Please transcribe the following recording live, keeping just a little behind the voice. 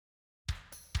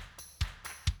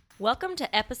Welcome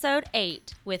to episode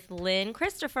 8 with Lynn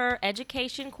Christopher,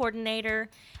 Education Coordinator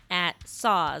at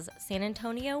SAWS, San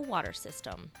Antonio Water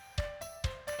System.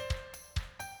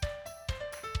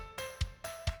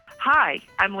 Hi,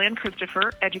 I'm Lynn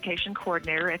Christopher, Education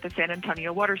Coordinator at the San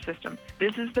Antonio Water System.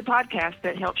 This is the podcast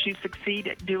that helps you succeed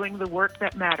at doing the work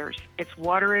that matters. It's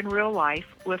Water in Real Life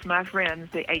with my friends,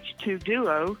 the H2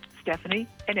 duo, Stephanie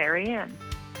and Ariane.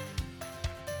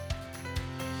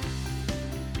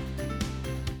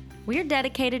 We're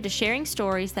dedicated to sharing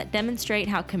stories that demonstrate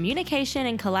how communication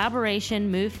and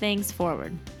collaboration move things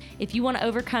forward. If you want to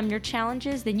overcome your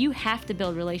challenges, then you have to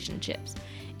build relationships.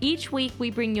 Each week, we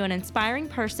bring you an inspiring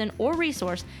person or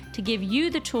resource to give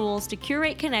you the tools to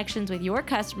curate connections with your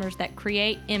customers that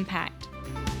create impact.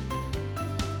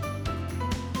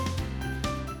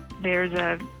 There's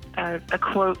a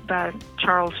quote by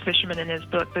Charles Fisherman in his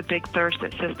book, The Big Thirst,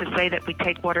 that says to say that we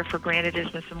take water for granted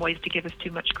is in some ways to give us too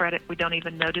much credit. We don't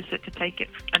even notice it to take it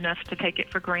enough to take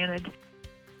it for granted.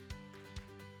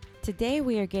 Today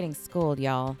we are getting schooled,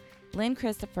 y'all. Lynn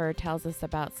Christopher tells us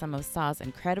about some of SAW's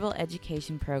incredible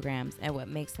education programs and what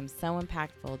makes them so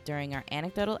impactful during our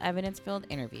anecdotal evidence-filled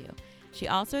interview. She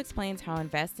also explains how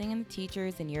investing in the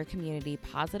teachers in your community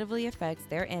positively affects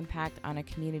their impact on a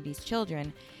community's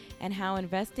children, and how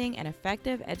investing in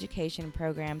effective education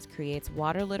programs creates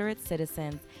water-literate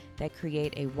citizens that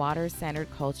create a water-centered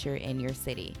culture in your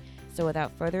city. So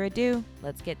without further ado,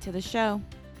 let's get to the show.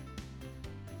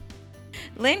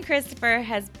 Lynn Christopher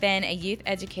has been a youth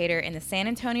educator in the San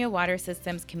Antonio Water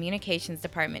System's Communications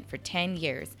Department for 10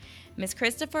 years. Ms.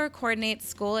 Christopher coordinates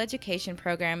school education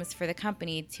programs for the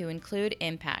company to include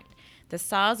Impact, the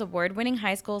SAWS award-winning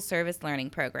high school service learning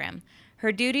program.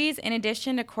 Her duties, in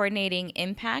addition to coordinating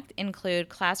Impact, include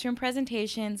classroom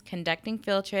presentations, conducting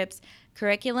field trips,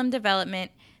 curriculum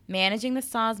development, managing the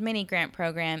SAWS mini-grant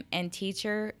program, and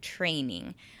teacher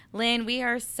training. Lynn, we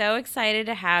are so excited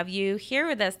to have you here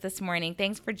with us this morning.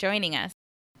 Thanks for joining us.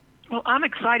 Well, I'm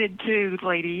excited too,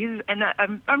 ladies, and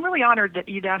I'm really honored that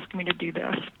you'd ask me to do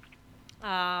this.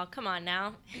 Oh, come on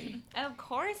now. Of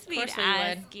course we'd we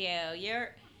ask you.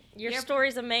 Your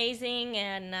story's amazing,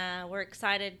 and we're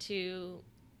excited to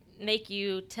make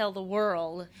you tell the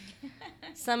world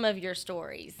some of your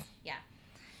stories. Yeah.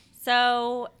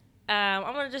 So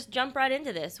I'm going to just jump right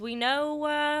into this. We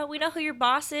know who your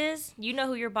boss is. You know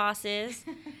who your boss is.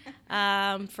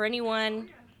 For anyone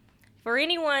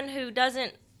who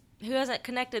hasn't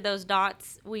connected those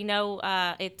dots, we know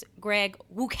it's Greg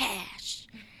Wukash.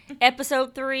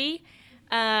 Episode 3.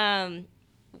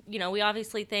 We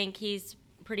obviously think he's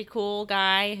a pretty cool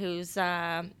guy who's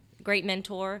a great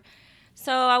mentor.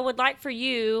 So I would like for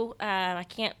you, I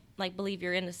can't believe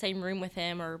you're in the same room with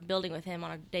him or building with him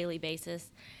on a daily basis.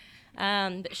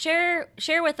 But share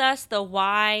with us the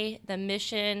why, the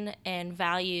mission, and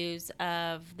values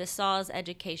of the SAWS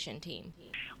education team.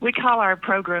 We call our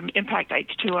program Impact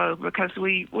H2O because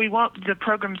we want the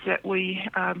programs that we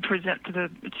present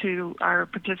to our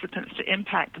participants to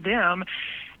impact them,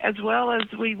 as well as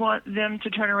we want them to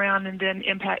turn around and then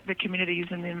impact the communities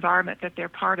and the environment that they're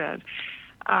part of.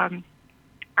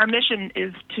 Our mission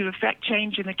is to affect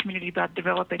change in the community by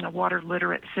developing a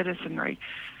water-literate citizenry.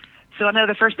 So I know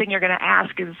the first thing you're going to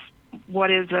ask is, what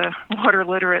is a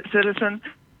water-literate citizen?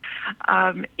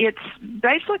 It's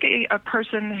basically a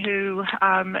person who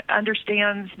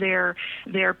understands their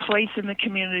place in the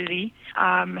community,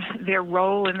 their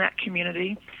role in that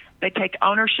community. They take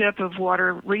ownership of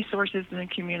water resources in the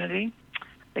community.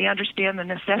 They understand the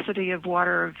necessity of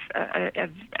water, of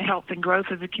health and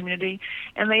growth of the community,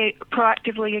 and they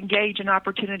proactively engage in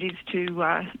opportunities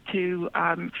to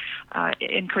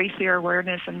increase their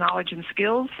awareness and knowledge and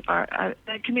skills in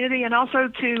the community, and also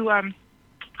to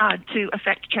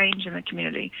affect change in the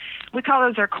community. We call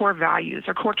those our core values,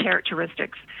 our core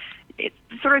characteristics.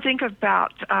 Sort of think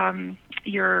about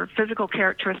your physical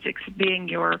characteristics being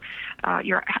your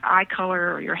eye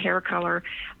color or your hair color.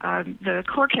 The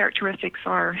core characteristics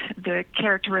are the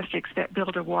characteristics that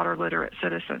build a water-literate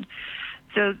citizen.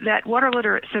 So that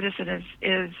water-literate citizen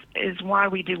is why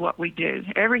we do what we do.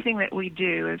 Everything that we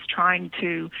do is trying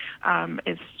to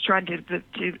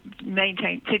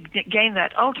maintain, to gain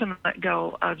that ultimate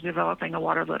goal of developing a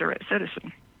water-literate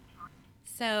citizen.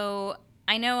 So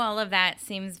I know all of that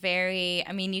seems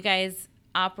you guys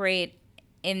operate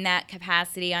in that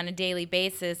capacity on a daily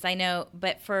basis. I know,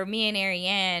 but for me and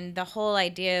Ariane, the whole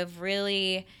idea of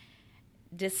really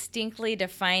distinctly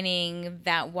defining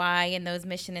that why and those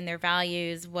mission and their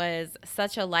values was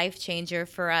such a life changer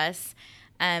for us.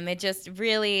 It just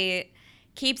really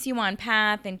keeps you on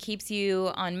path and keeps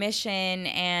you on mission,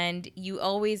 and you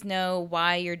always know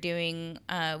why you're doing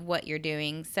what you're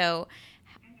doing. So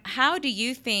how do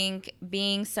you think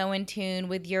being so in tune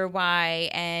with your why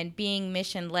and being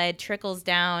mission-led trickles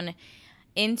down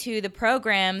into the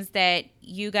programs that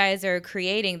you guys are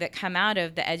creating that come out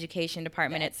of the education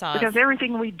department at SAWS? Because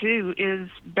everything we do is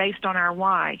based on our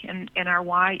why, and our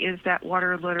why is that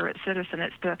water literate citizen.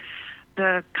 It's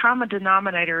the common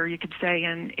denominator, you could say,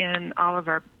 in all of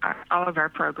our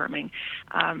programming.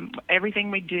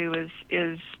 Everything we do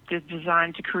is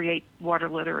designed to create water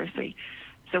literacy.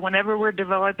 So whenever we're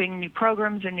developing new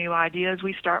programs and new ideas,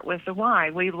 we start with the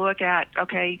why. We look at,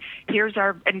 okay, here's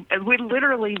and we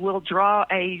literally will draw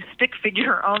a stick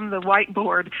figure on the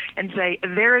whiteboard and say,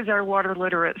 there is our water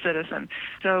literate citizen.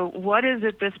 So what is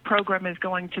it this program is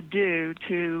going to do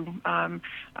to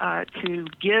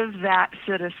give that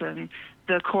citizen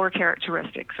the core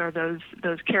characteristics, or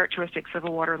those characteristics of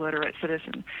a water literate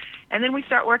citizen? And then we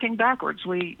start working backwards.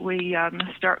 We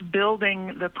start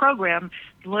building the program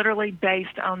literally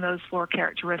based on those 4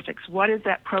 characteristics. What is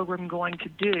that program going to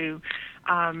do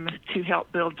to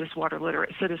help build this water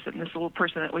literate citizen, this little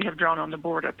person that we have drawn on the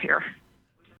board up here?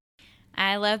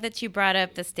 I love that you brought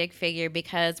up the stick figure,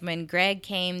 because when Greg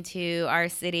came to our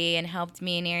city and helped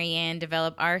me and Ariane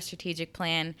develop our strategic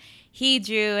plan, he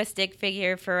drew a stick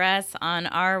figure for us on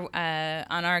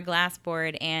our glass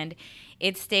board, and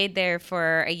it stayed there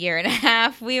for a year and a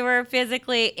half. We were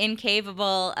physically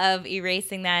incapable of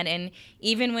erasing that, and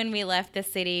even when we left the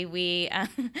city, we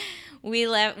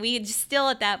still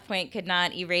at that point could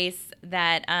not erase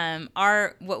that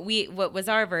what was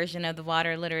our version of the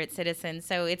water literate citizen.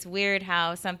 So it's weird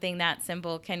how something that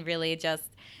simple can really just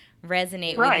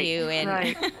resonate with you.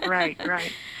 And right.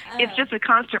 It's just a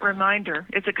constant reminder.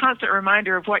 It's a constant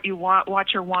reminder of what you want,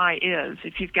 what your why is.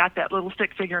 If you've got that little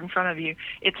stick figure in front of you,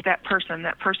 it's that person.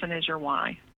 That person is your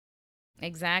why.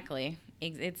 Exactly.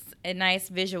 It's a nice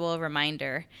visual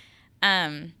reminder.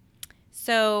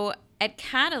 So at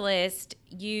Catalyst,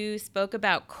 you spoke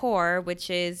about CORE,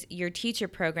 which is your teacher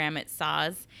program at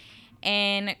SAWS.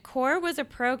 And CORE was a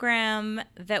program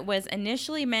that was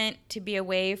initially meant to be a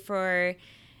way for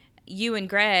you and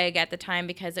Greg at the time,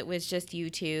 because it was just you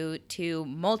two, to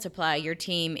multiply your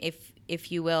team,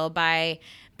 if you will, by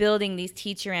building these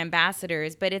teacher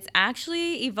ambassadors. But it's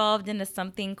actually evolved into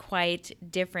something quite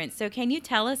different. So can you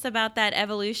tell us about that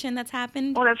evolution that's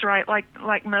happened? Well, that's right.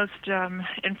 Like most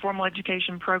informal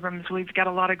education programs, we've got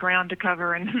a lot of ground to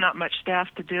cover and not much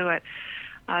staff to do it.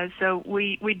 So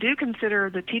we do consider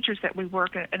the teachers that we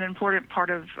work an important part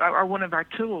of, or one of our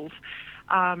tools.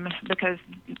 Because,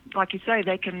 like you say,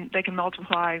 they can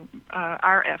multiply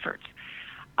our efforts.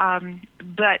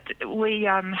 But we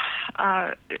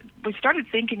started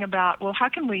thinking about, well, how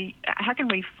can we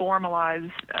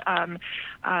formalize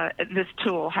this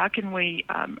tool? How can we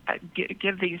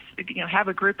give these, have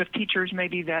a group of teachers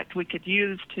maybe that we could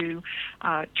use to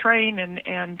train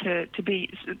and to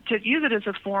use it as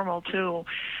a formal tool?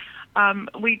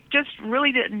 We just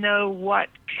really didn't know what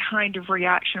kind of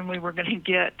reaction we were going to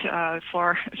get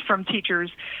from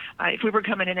teachers if we were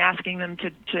coming and asking them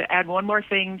to add one more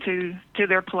thing to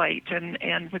their plate,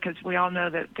 and because we all know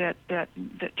that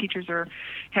teachers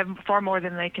have far more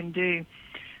than they can do.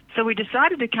 So we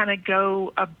decided to kind of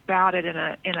go about it in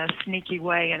a sneaky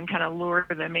way and kind of lure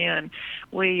them in.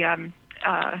 We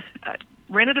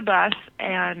rented a bus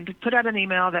and put out an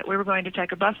email that we were going to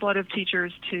take a busload of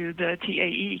teachers to the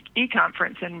TAE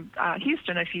conference in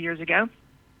Houston a few years ago.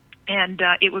 And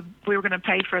we were going to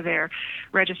pay for their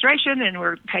registration, and we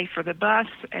were pay for the bus.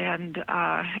 And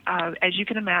as you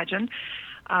can imagine,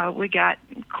 we got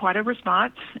quite a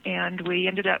response, and we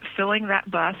ended up filling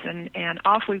that bus, and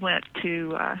off we went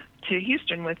to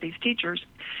Houston with these teachers.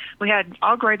 We had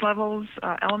all grade levels,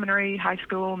 elementary, high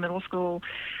school, middle school.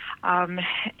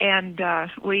 And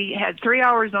we had 3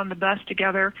 hours on the bus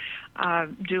together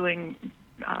doing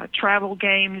travel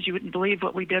games. You wouldn't believe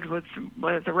what we did with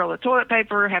a roll of toilet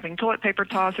paper, having toilet paper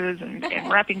tosses, and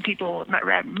wrapping people,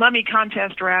 mummy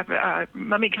contest wrapping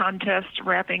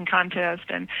contest,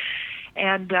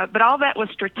 but all that was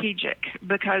strategic,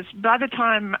 because by the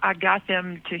time I got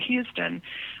them to Houston,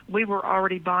 we were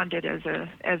already bonded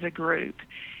as a group.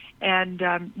 And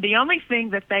the only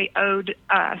thing that they owed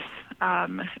us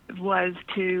was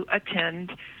to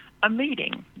attend a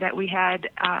meeting that we had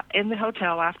in the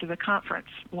hotel after the conference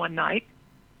one night.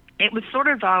 It was sort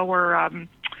of our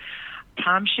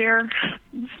timeshare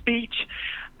speech.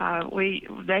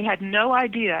 They had no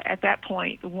idea at that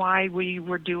point why we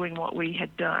were doing what we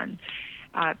had done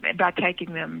by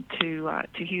taking them to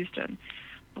Houston.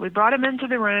 We brought them into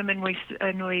the room, and we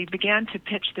began to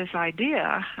pitch this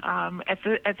idea.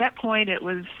 At that point, it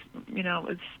was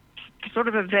sort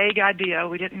of a vague idea.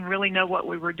 We didn't really know what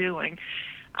we were doing.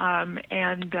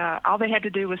 and all they had to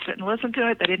do was sit and listen to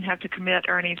it. They didn't have to commit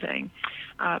or anything.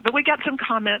 But we got some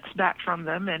comments back from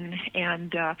them,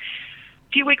 and a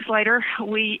few weeks later,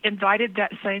 we invited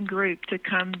that same group to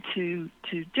come to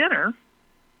dinner,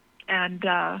 and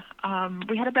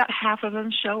we had about half of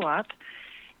them show up,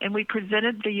 and we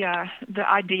presented the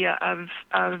idea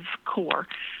of CORE,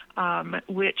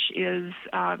 which is,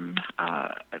 in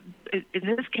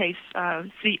this case,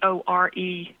 CORE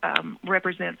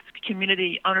represents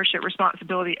community ownership,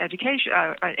 responsibility, education,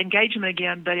 engagement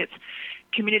again, but it's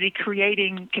community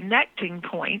creating connecting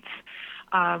points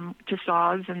to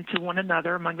SAWS and to one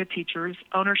another among the teachers,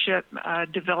 ownership,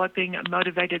 developing a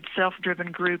motivated,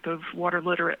 self-driven group of water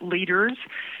literate leaders,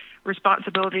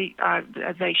 responsibility,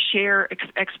 they share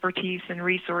expertise and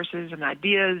resources and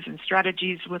ideas and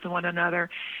strategies with one another.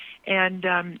 And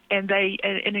they,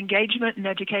 in engagement and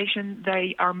education,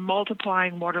 they are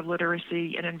multiplying water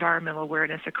literacy and environmental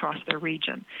awareness across their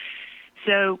region.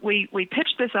 So we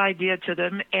pitched this idea to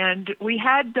them, and we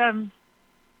had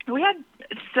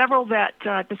several that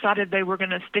decided they were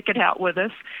going to stick it out with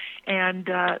us, and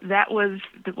that was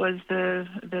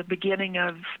the beginning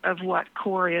of what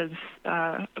CORE is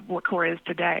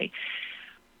today.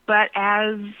 But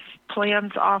as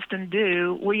plans often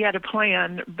do, we had a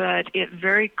plan, but it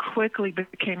very quickly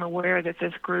became aware that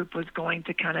this group was going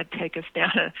to kind of take us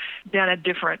down a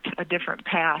different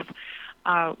path.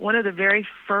 One of the very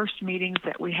first meetings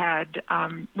that we had,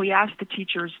 we asked the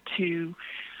teachers to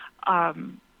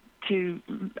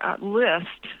list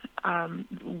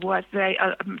what they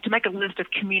to make a list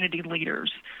of community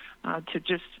leaders, to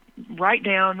just write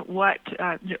down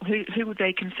who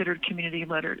they considered community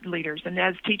leaders. And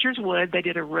as teachers would, they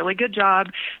did a really good job.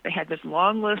 They had this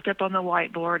long list up on the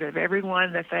whiteboard of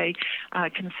everyone that they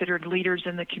considered leaders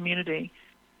in the community.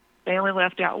 They only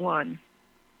left out one.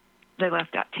 They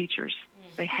left out teachers.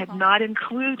 They had not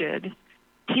included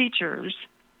teachers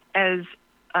as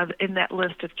in that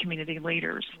list of community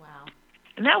leaders. Wow.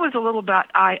 And that was a little bit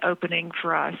eye-opening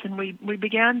for us. And we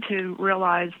began to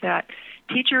realize that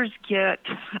teachers get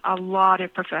a lot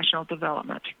of professional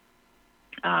development,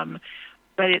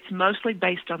 but it's mostly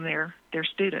based on their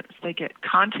students. They get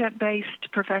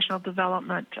content-based professional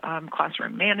development,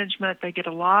 classroom management. They get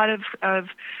a lot of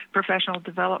professional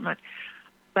development,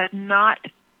 but not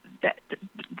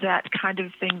that kind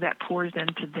of thing that pours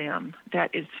into them,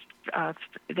 that is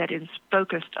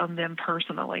focused on them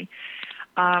personally.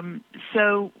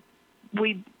 So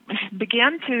we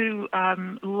began to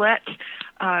let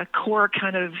CORE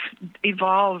kind of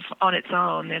evolve on its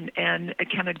own and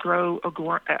kind of grow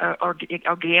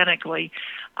organically,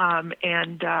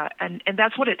 and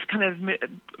that's what it's kind of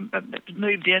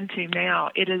moved into now.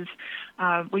 It is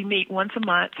we meet once a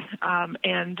month,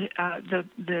 and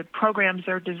the programs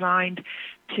are designed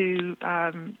to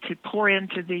pour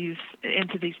into these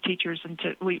teachers, and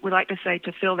we like to say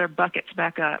to fill their buckets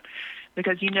back up,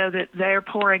 because you know that they're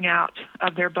pouring out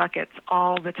of their buckets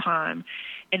all the time,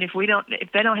 and if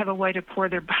they don't have a way to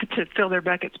fill their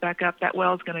buckets back up, that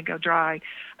well is going to go dry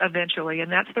eventually, and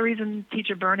that's the reason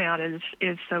teacher burnout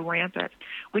is so rampant.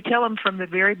 We tell them from the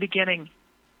very beginning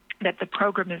that the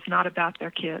program is not about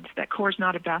their kids, that CORE is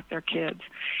not about their kids.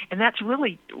 And that's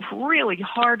really, really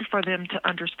hard for them to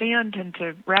understand and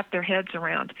to wrap their heads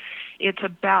around. It's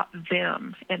about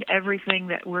them, and everything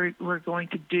that we're going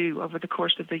to do over the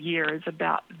course of the year is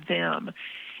about them.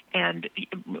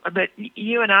 But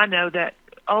you and I know that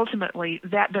ultimately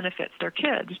that benefits their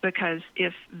kids, because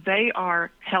if they are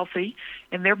healthy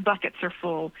and their buckets are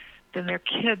full, then their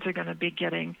kids are going to be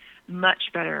getting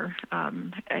much better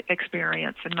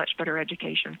experience and much better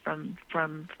education from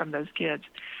those kids.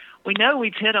 We know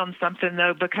we've hit on something,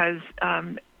 though, because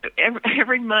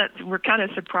every month we're kind of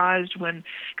surprised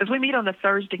because we meet on a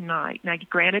Thursday night. Now,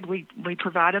 granted, we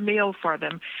provide a meal for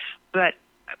them, but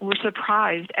we're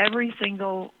surprised every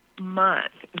single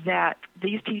month that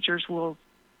these teachers will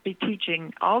be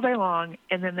teaching all day long,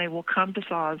 and then they will come to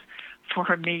SAWS for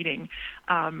a meeting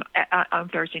on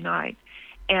Thursday night.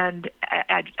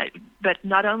 But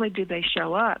not only do they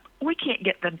show up, we can't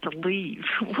get them to leave.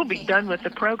 We'll be done with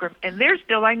the program, and they're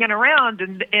still hanging around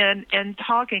and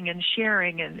talking and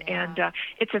sharing, and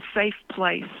it's a safe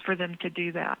place for them to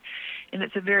do that, and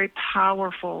it's a very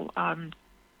powerful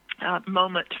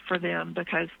moment for them,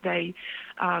 because they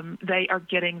are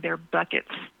getting their buckets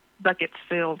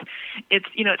filled.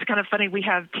 It's kind of funny. We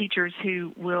have teachers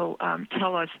who will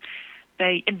tell us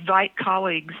they invite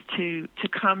colleagues to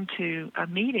come to a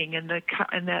meeting, and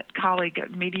that colleague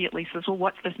immediately says, "Well,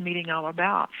 what's this meeting all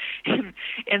about?"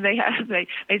 and they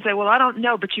say, "Well, I don't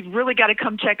know, but you've really got to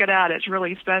come check it out. It's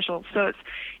really special." So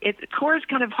CORE is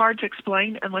kind of hard to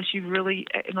explain unless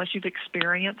you've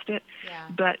experienced it. Yeah.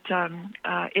 But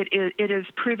it is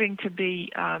proving to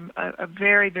be a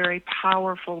very, very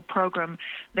powerful program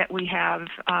that we have,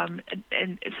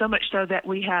 and so much so that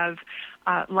we have.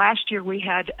 Last year we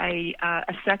had a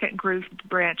second group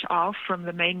branch off from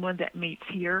the main one that meets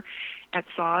here at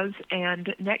SAWS,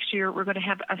 and next year we're going to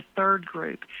have a third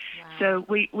group. Wow. So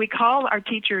we call our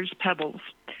teachers pebbles,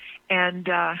 and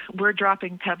we're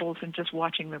dropping pebbles and just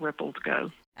watching the ripples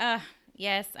go.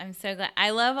 Yes, I'm so glad. I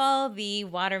love all the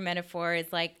water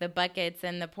metaphors, like the buckets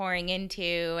and the pouring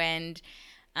into, and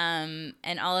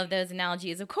all of those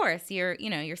analogies. Of course, you're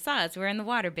SAWS. We're in the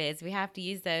water biz. We have to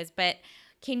use those, but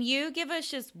can you give us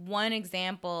just one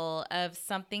example of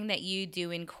something that you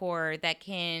do in CORE that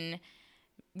can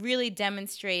really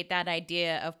demonstrate that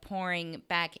idea of pouring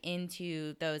back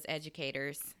into those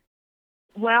educators?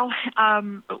 Well,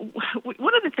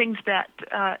 one of the things that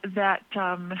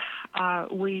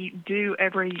we do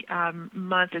every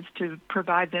month is to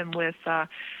provide them with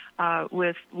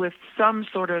some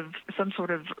sort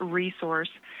of resource.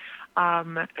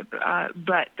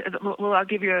 But I'll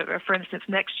give you for instance,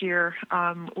 next year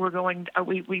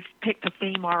we've picked a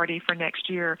theme already for next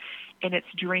year, and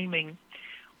it's dreaming.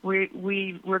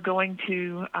 We're going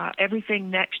to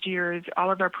everything next year is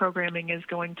all of our programming is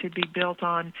going to be built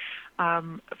on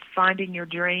finding your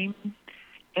dream,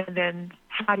 and then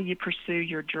how do you pursue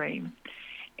your dream.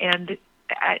 And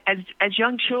as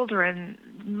young children,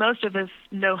 most of us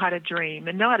know how to dream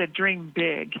and know how to dream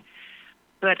big.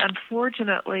 But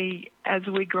unfortunately, as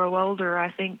we grow older, I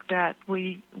think that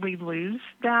we lose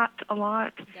that a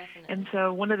lot. Definitely. And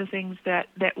so one of the things that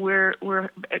we're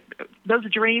those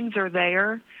dreams are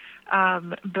there,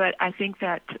 but I think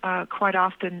that quite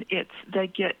often they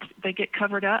get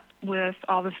covered up with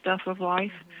all the stuff of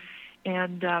life. Mm-hmm.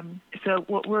 And so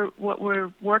what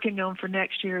we're working on for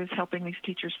next year is helping these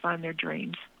teachers find their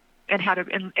dreams and how to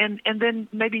and then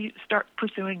maybe start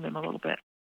pursuing them a little bit.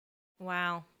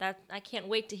 Wow, I can't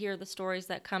wait to hear the stories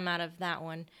that come out of that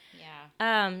one.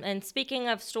 Yeah. And speaking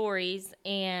of stories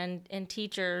and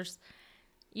teachers,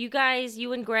 you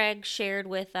and Greg shared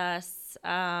with us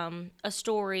a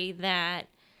story that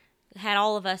had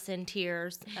all of us in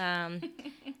tears.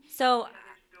 So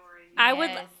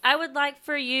Yes. I would like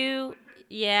for you,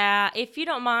 if you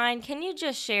don't mind, can you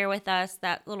just share with us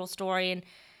that little story and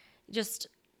just.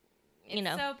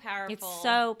 So powerful. It's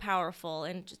so powerful,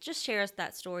 and just share us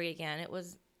that story again. It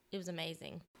was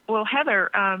amazing. Well, Heather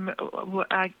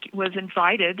was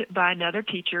invited by another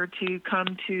teacher to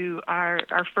come to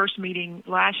our first meeting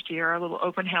last year, our little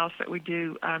open house that we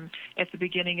do at the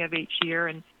beginning of each year,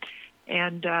 and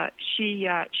she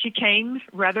came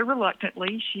rather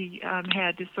reluctantly. She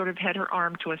had her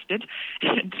arm twisted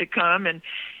to come, and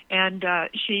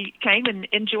she came and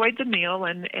enjoyed the meal,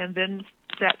 and then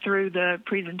sat through the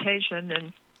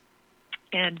presentation,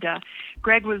 and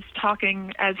Greg was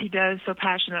talking, as he does so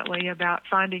passionately, about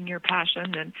finding your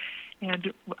passion,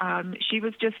 and she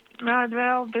was just,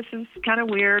 well, this is kind of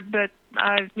weird, but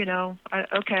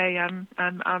okay, I'm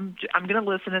going to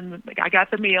listen, and I got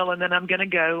the meal, and then I'm going to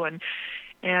go,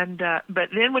 but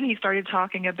then when he started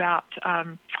talking about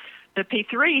the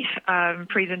P3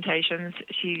 presentations,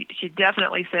 she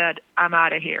definitely said, "I'm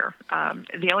out of here."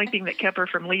 The only thing that kept her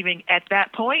from leaving at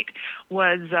that point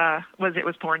was it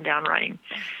was pouring down rain.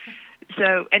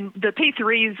 So, and the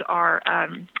P3s are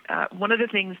one of the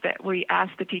things that we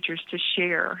ask the teachers to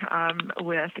share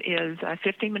with is a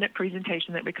 15-minute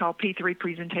presentation that we call P3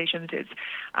 presentations. It's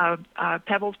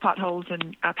pebbles, potholes,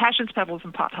 and passions, pebbles,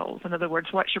 and potholes. In other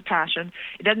words, what's your passion?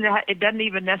 It doesn't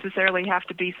even necessarily have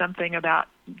to be something about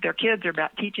their kids or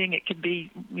about teaching. It could be,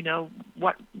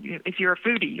 if you're a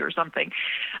foodie or something.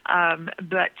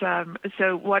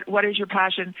 So what is your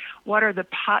passion? What are the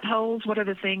potholes? What are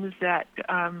the things that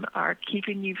are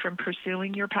keeping you from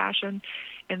pursuing your passion?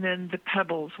 And then the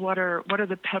pebbles. What are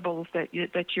the pebbles that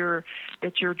you're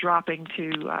dropping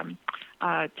to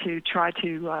try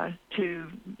to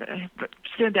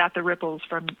send out the ripples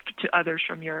to others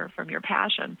from your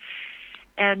passion?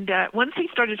 And once he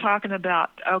started talking about,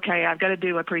 okay, I've got to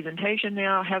do a presentation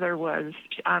now, Heather was,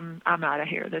 I'm out of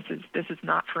here. This is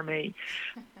not for me.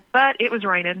 But it was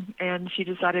raining, and she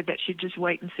decided that she'd just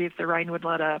wait and see if the rain would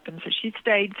let up. And so she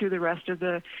stayed through the rest of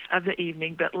the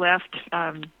evening, but left,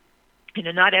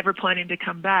 not ever planning to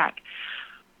come back.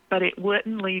 But it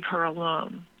wouldn't leave her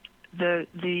alone.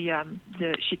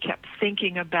 She kept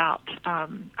thinking about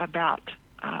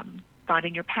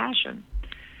finding your passion.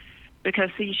 Because,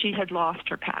 see, she had lost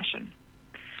her passion.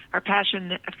 Her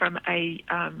passion from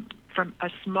a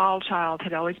small child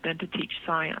had always been to teach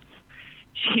science.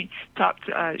 She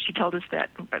told us that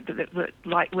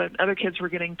like when other kids were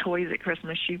getting toys at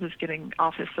Christmas, she was getting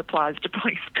office supplies to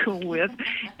play school with,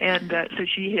 and so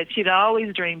she'd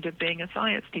always dreamed of being a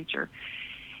science teacher.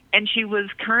 And she was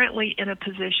currently in a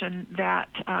position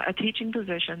a teaching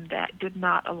position that did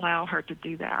not allow her to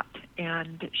do that,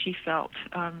 and she felt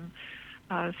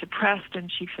suppressed,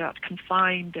 and she felt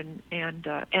confined and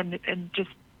just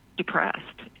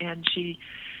depressed. And she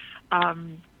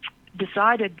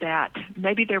decided that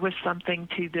maybe there was something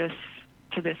to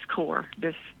this core,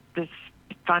 this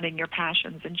finding your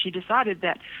passions. And she decided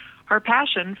that her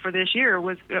passion for last year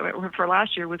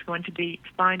was going to be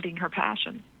finding her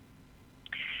passion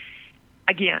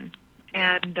again.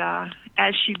 And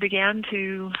as she began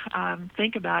to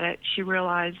think about it, she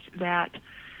realized that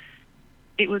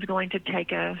it was going to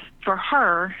take for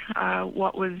her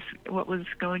what was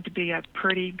going to be a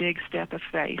pretty big step of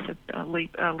faith, a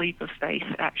leap of faith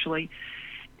actually,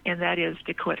 and that is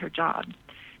to quit her job.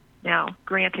 Now,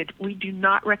 granted, we do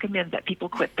not recommend that people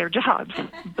quit their jobs,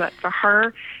 but for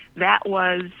her, that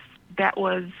was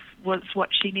what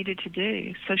she needed to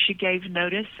do. So she gave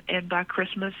notice, and by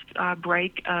Christmas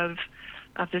break of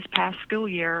this past school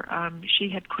year, she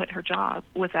had quit her job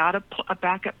without a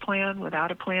backup plan, without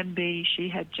a plan B. She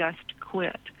had just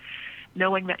quit,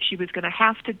 knowing that she was going to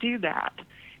have to do that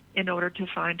in order to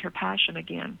find her passion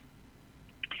again.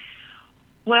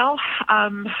 Well,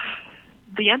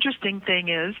 the interesting thing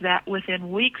is that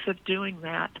within weeks of doing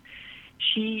that,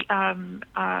 she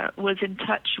was in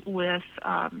touch with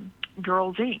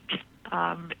Girls Inc.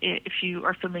 If you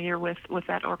are familiar with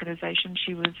that organization,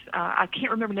 she was, I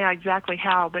can't remember now exactly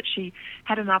how, but she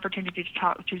had an opportunity to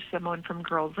talk to someone from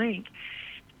Girls Inc.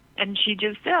 And she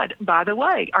just said, by the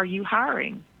way, are you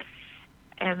hiring?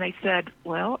 And they said,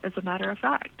 well, as a matter of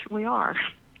fact, we are.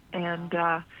 And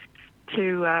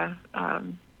to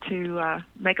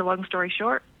make a long story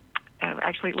short,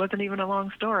 actually it wasn't even a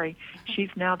long story, she's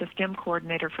now the STEM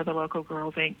coordinator for the local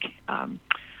Girls Inc.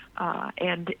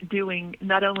 And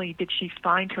not only did she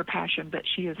find her passion, but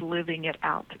she is living it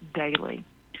out daily.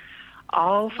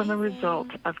 All from the result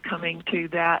of coming to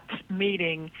that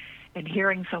meeting and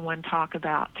hearing someone talk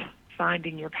about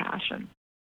finding your passion.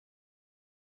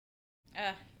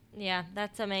 Yeah,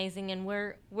 that's amazing. And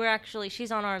we're actually,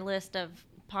 she's on our list of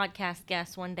podcast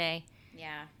guests one day.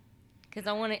 Yeah. Because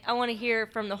I want to hear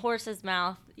from the horse's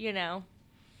mouth,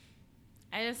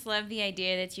 I just love the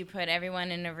idea that you put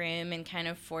everyone in a room and kind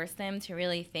of force them to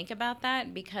really think about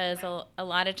that, because a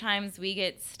lot of times we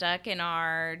get stuck in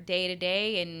our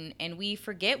day-to-day and we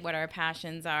forget what our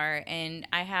passions are. And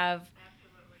I have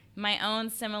my own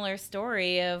similar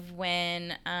story of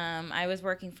when I was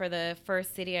working for the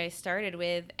first city I started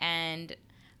with, and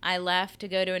I left to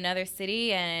go to another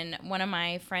city, and one of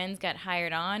my friends got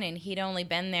hired on, and he'd only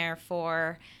been there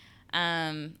for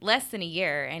less than a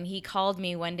year. And he called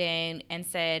me one day and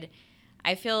said,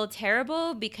 I feel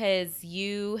terrible because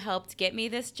you helped get me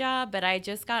this job, but I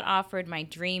just got offered my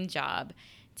dream job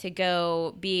to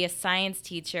go be a science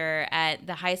teacher at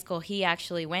the high school he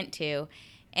actually went to.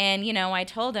 And, I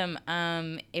told him,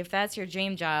 if that's your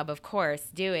dream job, of course,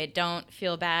 do it. Don't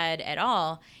feel bad at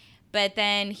all. But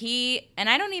then and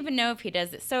I don't even know if he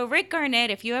does it. So Rick Garnett,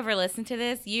 if you ever listen to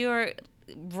this, you're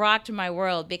rocked my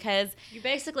world, because you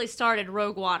basically started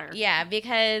Rogue Water. Yeah,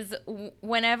 because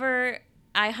whenever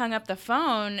I hung up the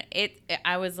phone,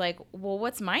 I was like, well,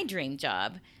 what's my dream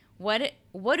job? What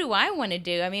do I want to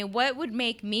do? I mean, what would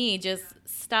make me just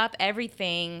stop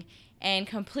everything and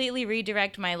completely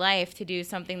redirect my life to do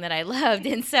something that I loved?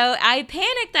 And so I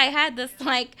panicked. I had this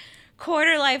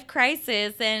quarter life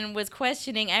crisis and was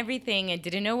questioning everything and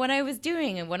didn't know what I was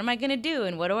doing and what am I going to do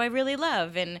and what do I really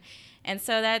love? And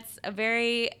so that's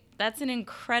an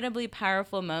incredibly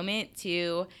powerful moment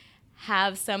to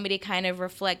have somebody kind of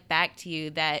reflect back to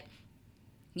you that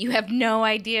you have no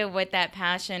idea what that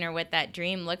passion or what that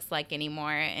dream looks like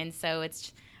anymore. And so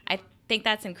I think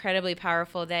that's incredibly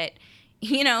powerful that,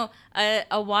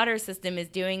 a water system is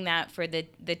doing that for the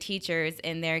teachers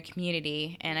in their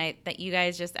community. And that you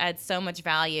guys just add so much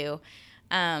value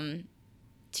to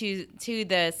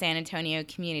the San Antonio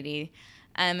community.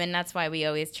 And that's why we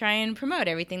always try and promote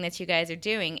everything that you guys are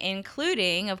doing,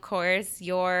 including, of course,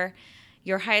 your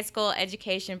high school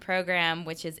education program,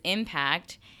 which is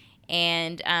Impact.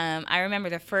 And I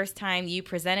remember the first time you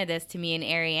presented this to me in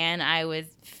Ariane, I was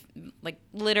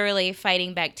literally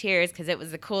fighting back tears because it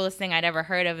was the coolest thing I'd ever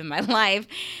heard of in my life.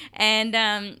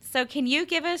 And so can you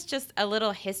give us just a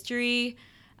little history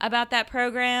about that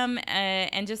program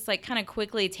and just like kind of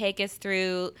quickly take us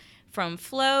through from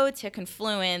Flow to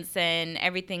Confluence and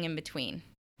everything in between?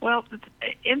 Well, the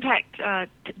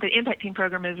Impact Team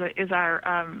program is our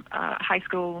high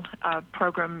school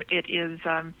program. It is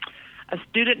a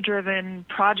student-driven,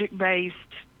 project-based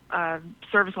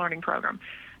service learning program.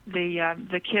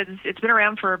 The kids, it's been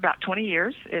around for about 20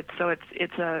 years. It's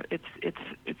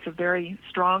a very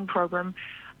strong program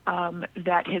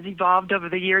that has evolved over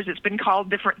the years. It's been called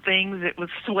different things. It was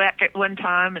SWAC at one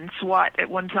time and SWAT at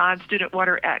one time, Student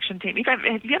Water Action Team. If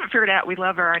you haven't figured out, we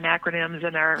love our acronyms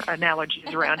and our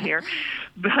analogies around here.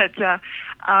 But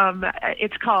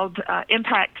it's called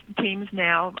Impact Teams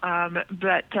now.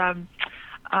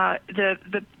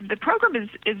 The program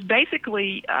is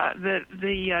basically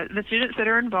the students that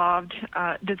are involved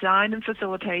design and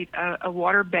facilitate a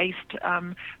water-based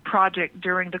project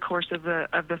during the course of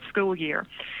the school year.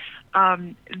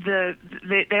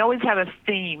 They always have a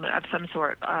theme of some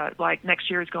sort. Like next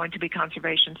year is going to be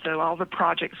conservation, so all the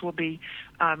projects will be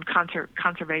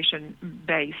conservation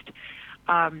based.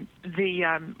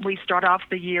 We start off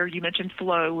the year. You mentioned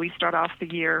Flow. We start off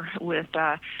the year with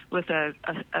a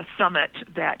summit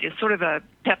that is sort of a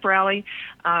pep rally,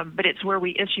 but it's where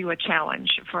we issue a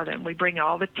challenge for them. We bring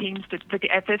all the teams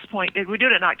at this point. We do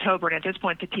it in October, and at this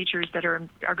point, the teachers that are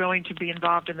going to be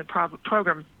involved in the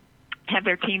program have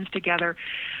their teams together.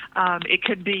 It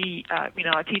could be,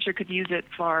 a teacher could use it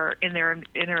in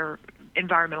their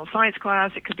environmental science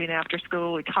class. It could be an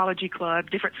after-school ecology club.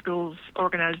 Different schools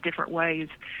organize different ways.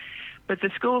 But the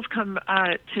schools come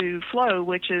to Flow,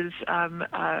 which is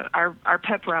our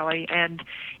pep rally, and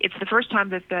it's the first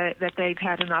time that they've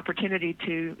had an opportunity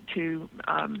to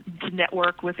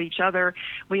network with each other.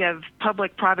 We have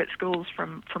public-private schools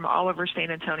from all over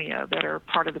San Antonio that are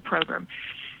part of the program.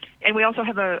 And we also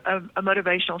have a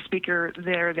motivational speaker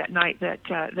there that night that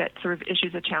sort of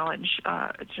issues a challenge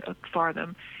for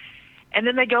them. And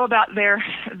then they go about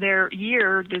their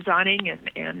year designing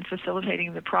and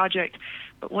facilitating the project.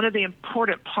 But one of the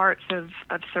important parts of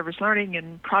service learning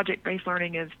and project-based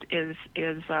learning is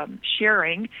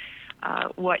sharing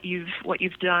what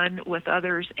you've done with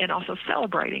others and also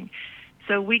celebrating.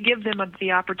 So we give them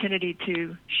the opportunity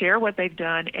to share what they've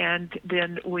done, and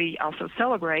then we also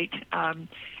celebrate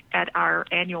at our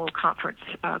annual conference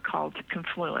called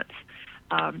Confluence,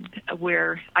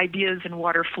 where ideas and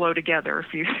water flow together.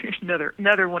 If you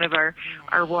another one of our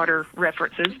water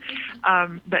references,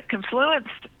 but Confluence,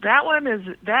 that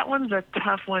one's a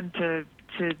tough one to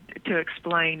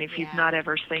explain if you've not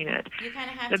ever seen it. You kind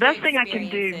of have the to best thing I can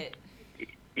do. it.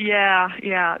 Yeah.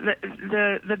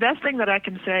 The best thing that I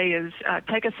can say is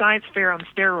take a science fair on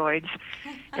steroids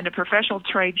and a professional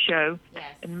trade show,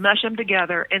 and mush them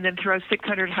together, and then throw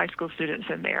 600 high school students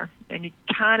in there, and you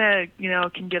kind of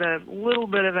can get a little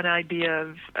bit of an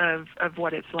idea of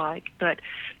what it's like. But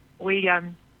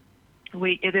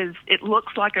it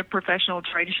looks like a professional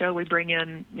trade show. We bring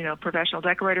in professional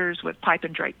decorators with pipe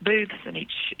and drape booths, and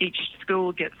each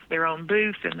school gets their own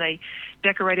booth, and they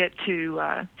decorate it to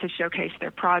showcase their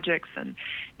projects. And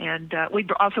we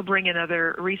also bring in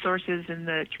other resources in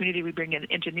the community. We bring in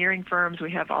engineering firms.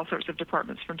 We have all sorts of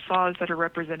departments from SAWS that are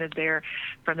represented there,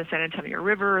 from the San Antonio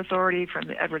River Authority, from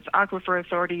the Edwards Aquifer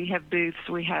Authority have booths.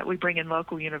 We bring in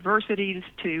local universities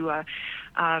to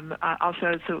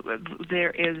also. So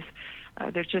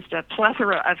there's just a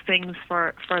plethora of things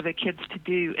for the kids to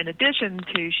do in addition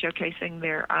to showcasing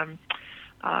their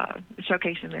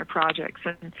projects.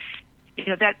 And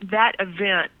that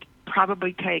event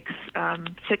probably takes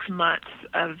 6 months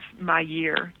of my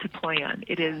year to plan.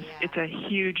 It's a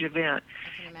huge event.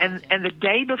 And the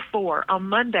day before, on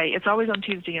Monday, it's always on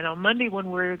Tuesday, and on Monday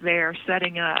when we're there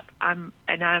setting up, I'm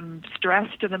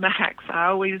stressed to the max. I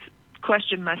always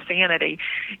question my sanity,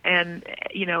 and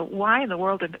why in the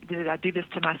world did I do this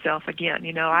to myself again?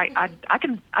 I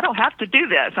don't have to do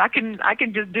this. I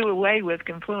can just do away with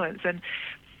Confluence.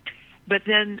 But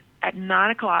then at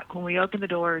 9:00 when we open the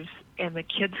doors and the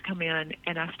kids come in,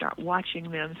 and I start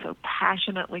watching them so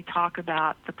passionately talk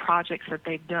about the projects that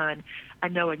they've done, I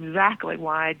know exactly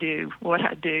why I do what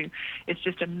I do. It's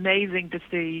just amazing to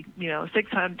see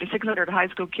 600 high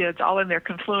school kids all in their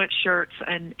Confluence shirts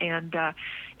and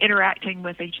interacting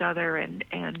with each other and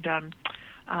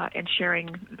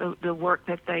sharing the work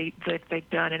that they've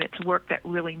done, and it's work that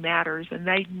really matters, and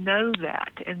they know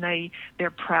that, and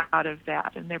they're proud of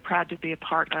that, and they're proud to be a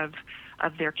part of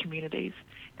their communities,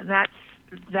 and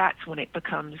that's when it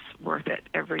becomes worth it.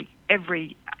 Every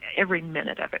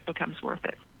minute of it becomes worth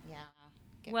it. Yeah.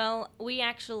 Well, we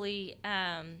actually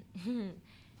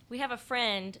we have a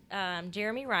friend,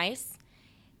 Jeremy Rice,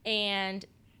 and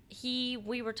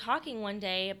we were talking one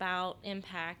day about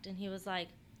Impact, and he was like,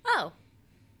 "Oh,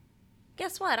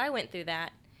 guess what? I went through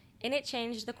that, and it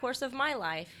changed the course of my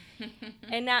life."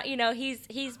 And now,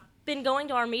 he's been going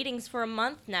to our meetings for a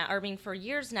month now, or I mean, for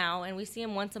years now, and we see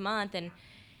him once a month, and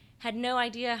had no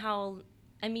idea how.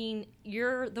 I mean,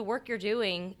 the work you're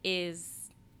doing is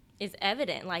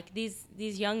evident. Like these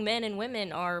young men and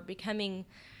women are becoming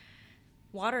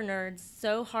water nerds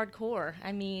so hardcore.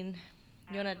 I mean,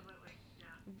 you wanna.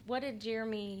 What did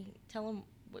Jeremy tell him?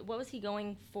 What was he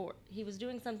going for? He was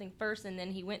doing something first, and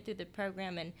then he went through the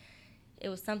program, and it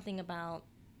was something about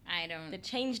that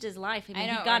changed his life. I mean,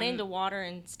 he got into water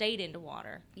and stayed into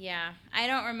water. Yeah, I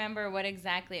don't remember what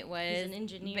exactly it was. He's an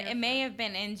engineer. It may have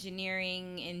been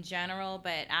engineering in general,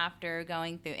 but after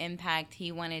going through Impact,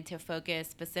 he wanted to focus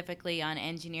specifically on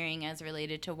engineering as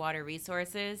related to water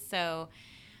resources. So,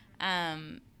 it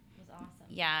was awesome.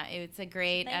 Yeah, it's a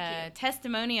great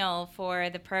testimonial for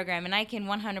the program, and I can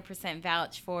 100%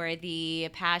 vouch for the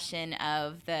passion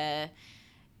of the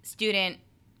student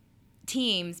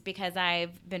teams, because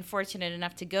I've been fortunate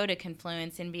enough to go to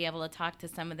Confluence and be able to talk to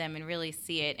some of them and really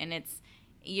see it. And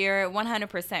you're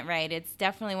 100% right. It's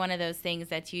definitely one of those things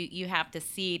that you have to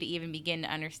see to even begin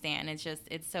to understand.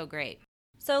 It's so great.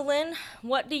 So, Lynn,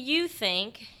 what do you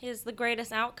think is the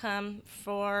greatest outcome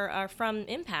from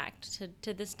Impact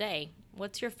to this day?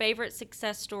 What's your favorite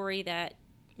success story that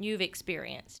you've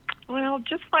experienced? Well,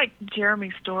 just like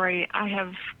Jeremy's story, I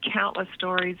have countless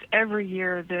stories. Every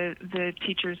year the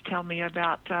teachers tell me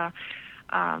about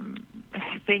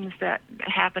things that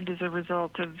happened as a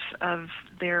result of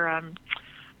their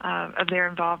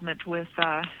involvement with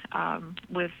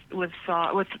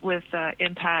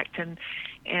Impact, and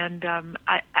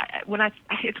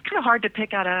it's kind of hard to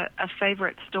pick out a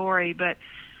favorite story, but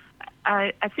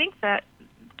I think that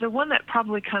the one that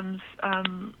probably comes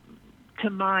to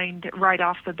mind right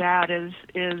off the bat is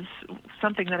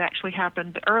something that actually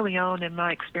happened early on in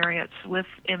my experience with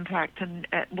Impact, and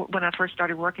when I first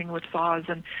started working with SAWS,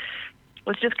 and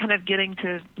was just kind of getting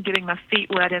my feet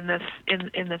wet in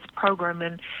this program,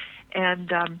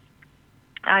 and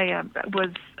I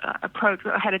was approached.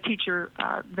 I had a teacher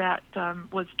that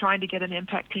was trying to get an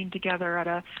Impact team together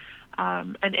at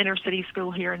an inner city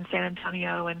school here in San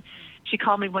Antonio, and she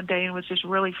called me one day and was just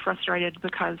really frustrated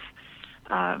because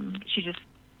she just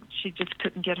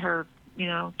couldn't get her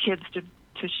kids to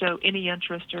show any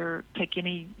interest or take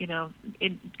any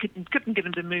couldn't get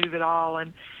them to move at all,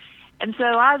 and so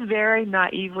I very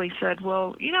naively said,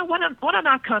 well, why don't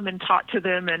I come and talk to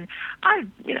them, and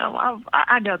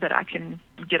I know that I can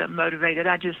get them motivated.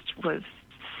 I just was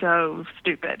so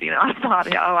stupid, I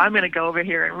thought, I'm going to go over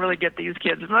here and really get these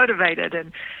kids motivated,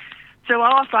 and so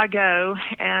off I go,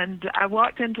 and I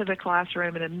walked into the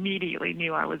classroom and immediately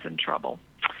knew I was in trouble.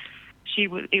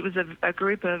 It was a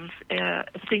group of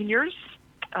seniors.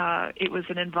 It was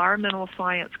an environmental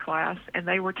science class, and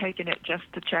they were taking it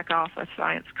just to check off a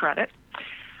science credit.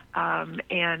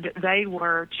 And they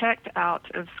were checked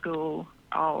out of school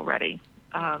already.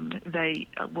 They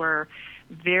were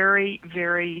very,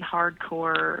 very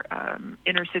hardcore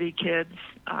inner city kids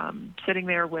sitting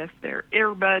there with their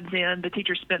earbuds in. The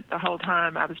teacher spent the whole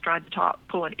time I was trying to talk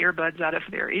pulling earbuds out of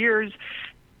their ears.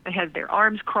 They had their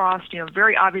arms crossed,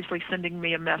 very obviously sending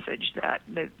me a message that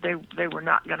they were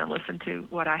not going to listen to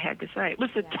what I had to say. It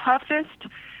was the toughest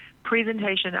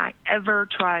presentation I've ever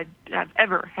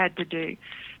had to do.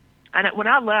 And when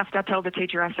I left, I told the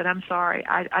teacher, I said, I'm sorry,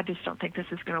 I just don't think this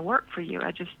is going to work for you.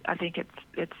 I think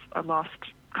it's a lost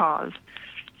cause.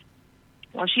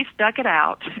 Well, she stuck it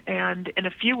out, and in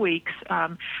a few weeks,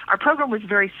 our program was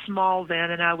very small then,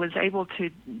 and I was able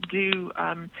to do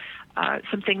some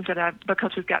things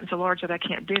because we've gotten so large that I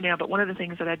can't do now, but one of the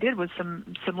things that I did was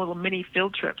some little mini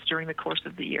field trips during the course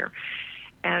of the year.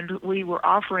 And we were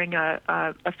offering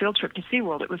a field trip to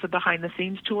SeaWorld. It was a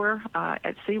behind-the-scenes tour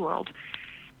at SeaWorld.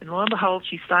 And lo and behold,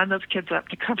 she signed those kids up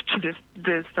to come to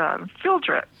this field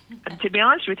trip. And to be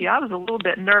honest with you, I was a little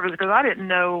bit nervous because I didn't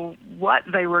know what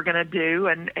they were going to do.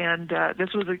 And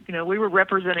this was, we were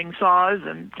representing SAWS,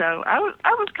 and so I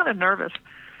was kind of nervous.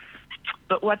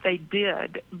 But what they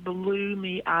did blew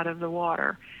me out of the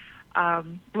water.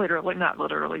 Literally, not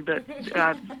literally, but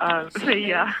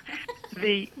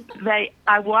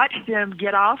I watched them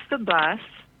get off the bus,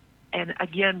 and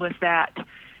again with that,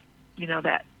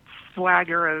 that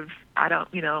swagger of I don't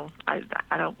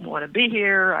want to be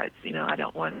here. I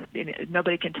don't want.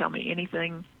 Nobody can tell me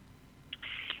anything.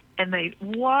 And they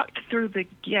walked through the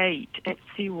gate at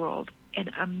SeaWorld, and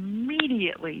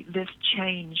immediately this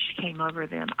change came over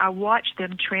them. I watched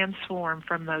them transform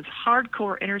from those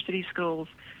hardcore inner city schools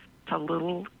to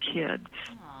little kids.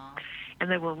 Aww.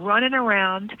 and they were running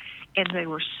around, and they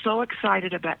were so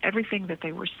excited about everything that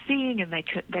they were seeing, and they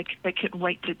couldn't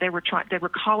wait to. They were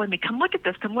calling me, come look at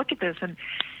this, and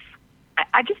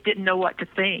I just didn't know what to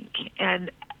think.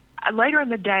 And later in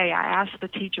the day, I asked the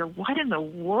teacher, what in the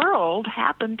world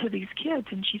happened to these kids?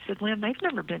 And she said, Lynn, they've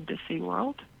never been to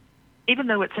SeaWorld, even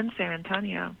though it's in San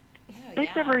Antonio. Oh,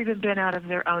 they've never even been out of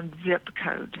their own zip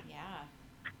code. Yeah.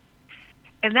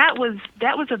 And that was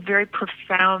a very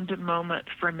profound moment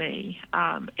for me.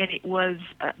 And it was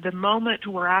the moment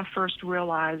where I first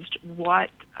realized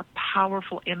what a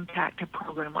powerful impact a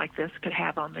program like this could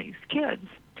have on these kids.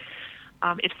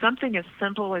 If something as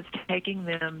simple as taking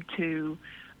them to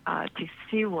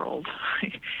SeaWorld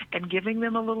and giving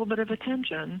them a little bit of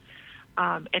attention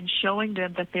and showing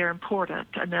them that they're important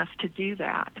enough to do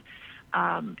that,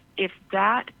 if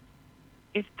that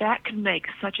could make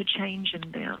such a change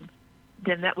in them,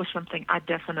 then that was something I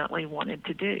definitely wanted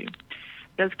to do.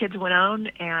 Those kids went on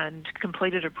and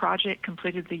completed a project,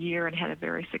 completed the year, and had a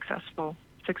very successful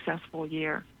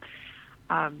year.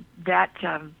 That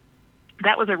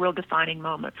was a real defining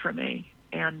moment for me,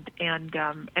 and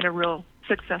a real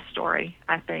success story,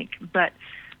 I think. But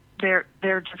there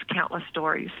are just countless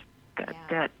stories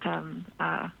that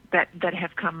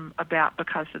have come about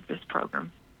because of this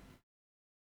program.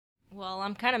 Well,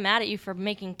 I'm kind of mad at you for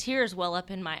making tears well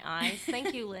up in my eyes.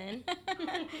 Thank you, Lynn.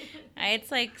 It's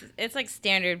like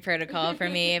standard protocol for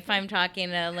me. If I'm talking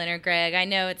to Lynn or Greg, I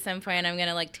know at some point I'm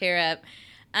gonna tear up.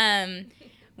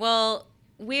 Well,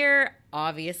 we're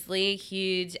obviously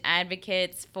huge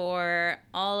advocates for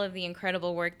all of the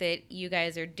incredible work that you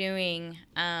guys are doing.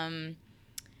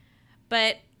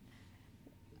 But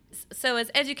so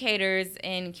as educators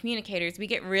and communicators, we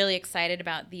get really excited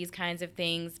about these kinds of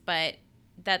things, but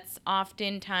that's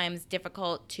oftentimes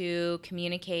difficult to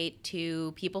communicate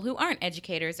to people who aren't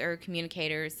educators or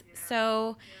communicators.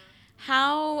 So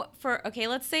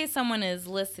let's say someone is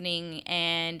listening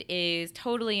and is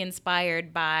totally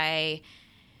inspired by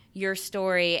your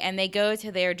story, and they go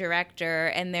to their director,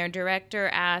 and their director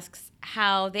asks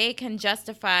how they can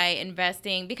justify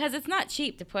investing, because it's not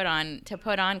cheap to put on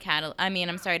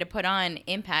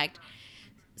impact.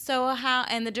 So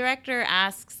and the director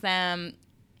asks them,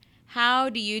 how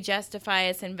do you justify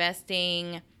us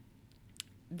investing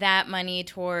that money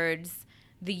towards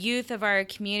the youth of our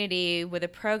community with a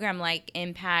program like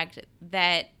Impact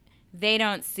that they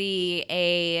don't see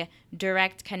a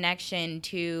direct connection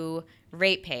to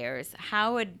ratepayers?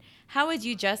 What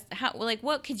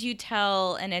could you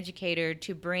tell an educator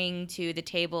to bring to the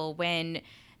table when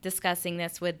discussing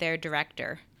this with their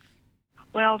director?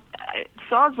 Well,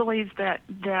 SAWS believes that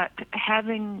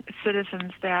having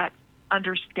citizens that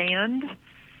understand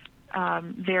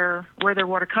where their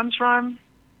water comes from,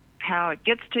 how it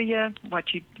gets to you,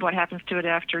 what happens to it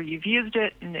after you've used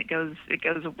it, and it goes.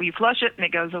 We flush it and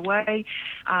it goes away.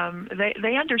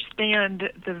 They understand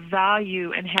the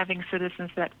value in having citizens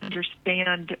that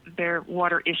understand their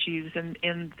water issues in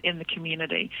the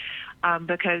community.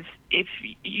 Because if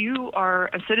you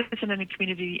are a citizen in a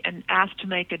community and asked to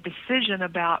make a decision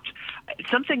about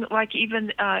something like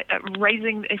even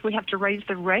if we have to raise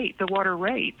the water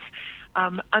rates,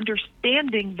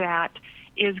 understanding that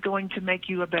is going to make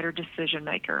you a better decision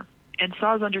maker. And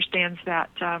SAWS understands that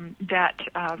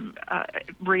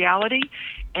reality,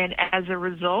 and as a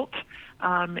result,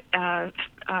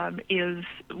 is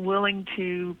willing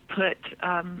to put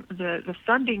the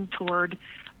funding toward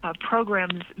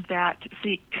programs that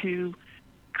seek to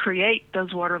create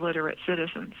those water literate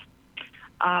citizens.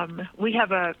 San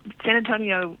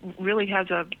Antonio really has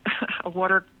a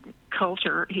water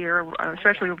culture here,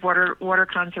 especially with water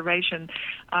conservation.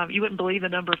 You wouldn't believe the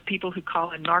number of people who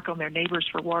call and narc on their neighbors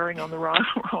for watering on the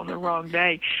wrong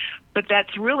day. But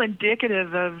that's real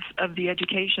indicative of the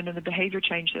education and the behavior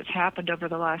change that's happened over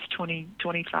the last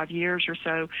 25 years or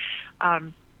so.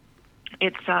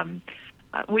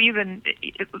 We even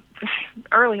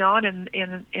early on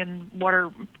in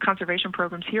water conservation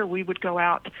programs here, we would go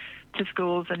out to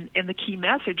schools, and the key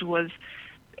message was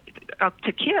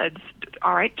to kids,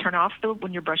 all right,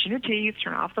 when you're brushing your teeth,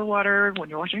 turn off the water when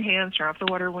you're washing your hands, turn off the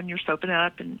water when you're soaping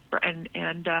up, but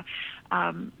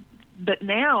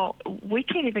now we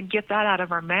can't even get that out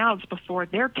of our mouths before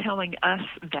they're telling us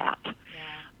that.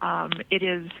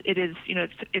 It's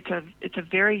a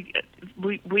very,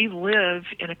 we live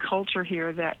in a culture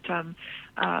here that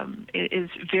is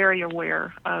very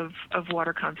aware of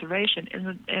water conservation,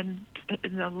 and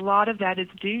a lot of that is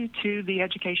due to the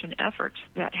education efforts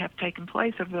that have taken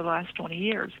place over the last 20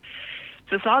 years.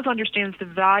 So SAWS understands the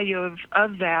value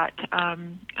of that,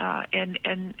 and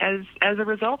as a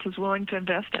result is willing to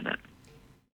invest in it.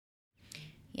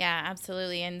 Yeah,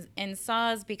 absolutely. And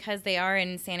SAWS, because they are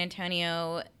in San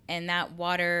Antonio, and that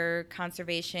water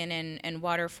conservation and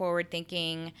water forward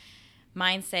thinking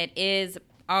mindset is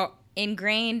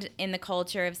ingrained in the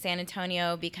culture of San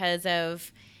Antonio because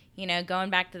of,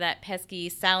 going back to that pesky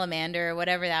salamander or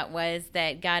whatever that was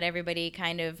that got everybody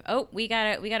kind of, oh, we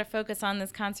gotta focus on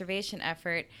this conservation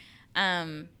effort.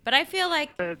 But I feel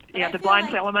like The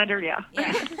blind salamander, yeah.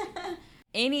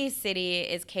 any city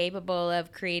is capable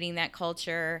of creating that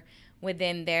culture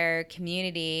within their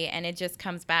community, and it just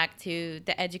comes back to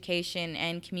the education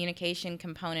and communication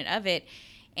component of it.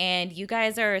 And you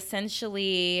guys are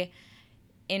essentially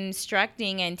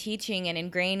instructing and teaching and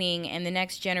ingraining in the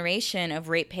next generation of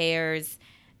ratepayers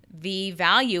the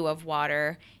value of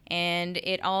water. And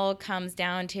it all comes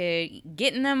down to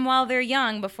getting them while they're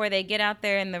young before they get out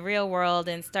there in the real world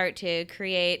and start to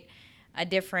create a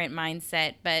different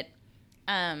mindset. But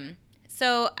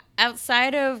so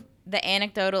outside of the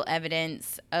anecdotal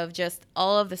evidence of just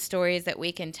all of the stories that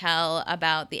we can tell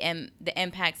about the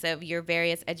impacts of your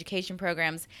various education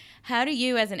programs, how do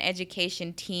you as an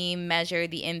education team measure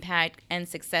the impact and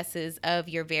successes of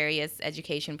your various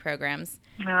education programs?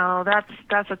 No,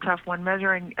 that's a tough one.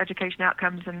 Measuring education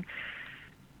outcomes and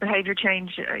behavior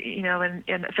change,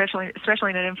 and especially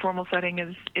in an informal setting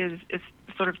is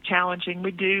sort of challenging. We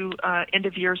do end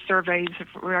of year surveys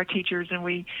for our teachers, and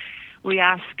we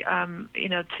ask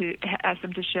to ask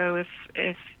them to show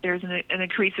if there's an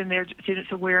increase in their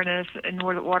students' awareness and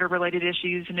water related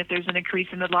issues, and if there's an increase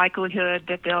in the likelihood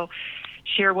that they'll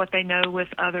share what they know with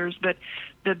others. But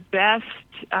the best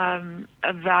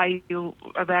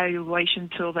evaluation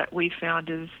tool that we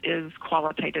found is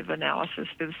qualitative analysis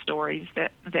of stories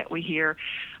that we hear.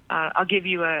 I'll give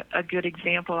you a good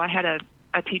example. I had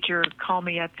a teacher call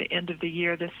me at the end of the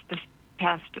year, this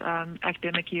past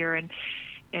academic year, and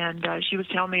she was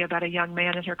telling me about a young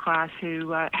man in her class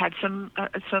who had some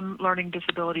learning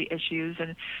disability issues,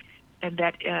 and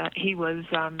that he was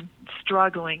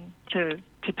struggling to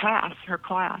pass her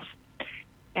class.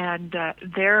 And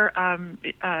they are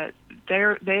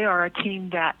a team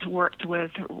that worked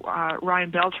with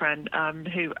Ryan Beltran,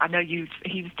 who I know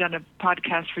he's done a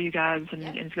podcast for you guys,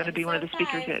 and is going to be one of the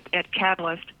speakers at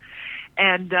Catalyst.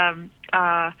 And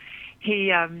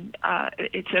he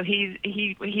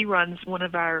runs one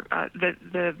of our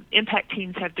the impact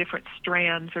teams have different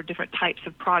strands or different types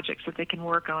of projects that they can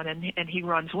work on, and he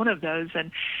runs one of those,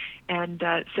 and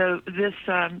so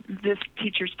this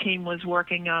teacher's team was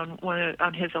working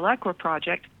on his Elecqua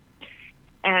project,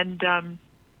 and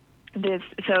this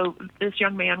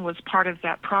young man was part of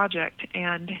that project,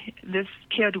 and this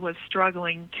kid was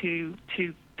struggling to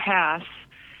pass.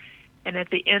 And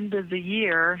at the end of the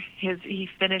year, he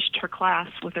finished her class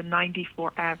with a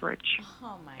 94 average.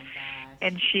 Oh, my gosh.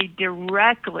 And she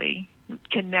directly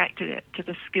connected it to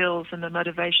the skills and the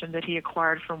motivation that he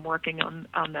acquired from working on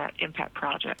that impact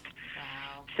project.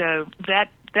 Wow. So that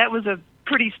was a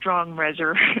pretty strong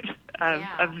measure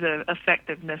of the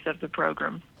effectiveness of the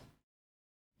program.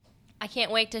 I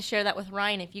can't wait to share that with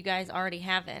Ryan if you guys already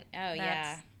haven't. Oh,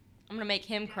 yeah. I'm going to make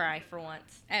him cry for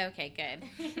once. Oh, okay, good.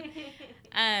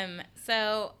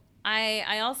 So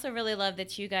I also really love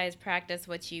that you guys practice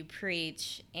what you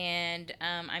preach, and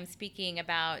I'm speaking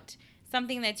about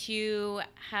something that you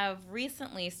have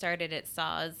recently started at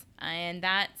SAWS, and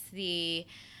that's the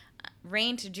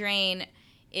Rain to Drain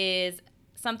is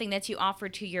something that you offer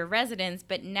to your residents,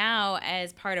 but now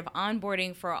as part of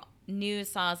onboarding for new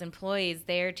SAWS employees,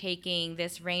 they're taking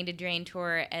this Rain to Drain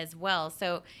tour as well.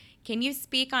 So can you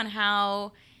speak on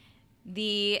how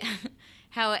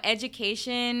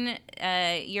education,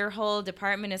 your whole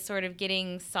department is sort of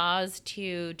getting SAWS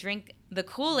to drink the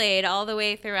Kool-Aid all the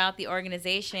way throughout the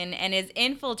organization and is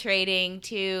infiltrating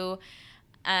to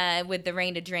with the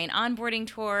Rain to Drain onboarding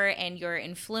tour and your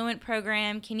Influent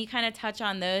program? Can you kind of touch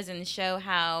on those and show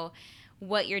how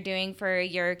what you're doing for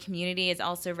your community is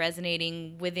also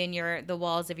resonating within the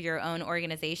walls of your own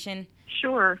organization?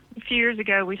 Sure. A few years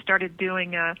ago, we started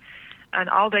doing an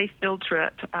all-day field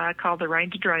trip called the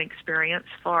Rain to Drain Experience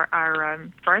for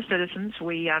our citizens.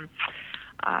 We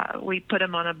put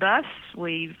them on a bus,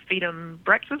 we feed them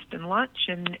breakfast and lunch,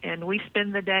 and we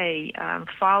spend the day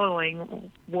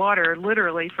following water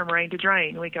literally from rain to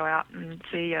drain. We go out and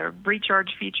see a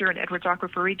recharge feature, an Edwards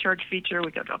Aquifer recharge feature.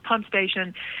 We go to a pump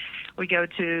station. We go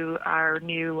to our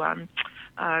new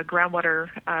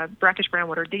brackish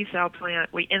groundwater desal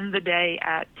plant. We end the day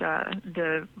at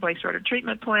the wastewater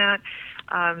treatment plant.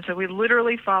 So we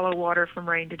literally follow water from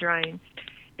rain to drain.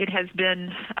 It has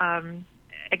been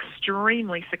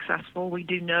extremely successful. We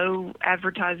do no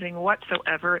advertising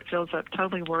whatsoever. It fills up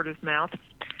totally word of mouth.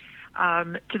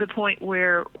 to the point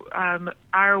where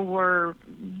our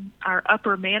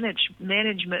upper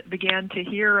management began to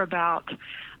hear about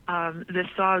this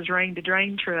SAWS Rain to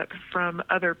Drain trip from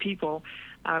other people.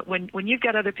 When you've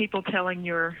got other people telling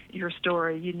your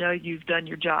story, you know you've done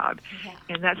your job,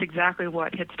 and that's exactly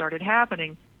what had started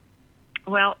happening.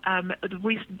 Well,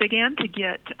 we began to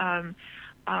get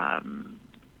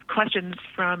questions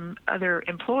from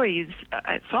employees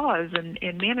at SAWS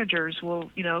and managers. Well,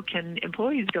 can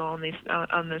employees go on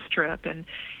this trip?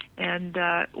 And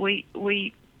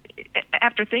we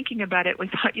after thinking about it, we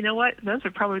thought, you know what, those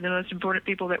are probably the most important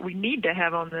people that we need to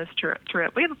have on this trip.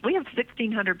 We have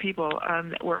 1,600 people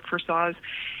that work for SAWS.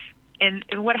 And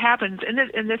what happens,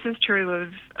 and this is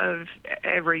true of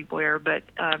everywhere, but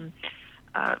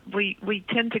we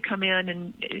tend to come in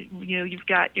and you've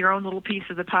got your own little piece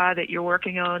of the pie that you're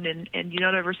working on, and you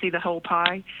don't ever see the whole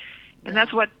pie. And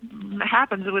that's what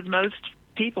happens with most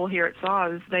people here at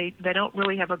SAWS. They don't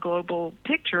really have a global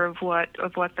picture of what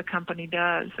the company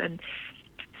does. And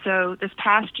so this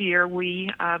past year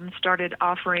we started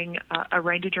offering a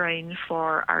Rain to Drain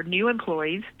for our new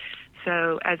employees.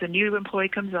 So as a new employee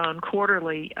comes on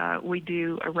quarterly, we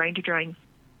do a Rain to Drain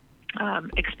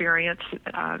experience,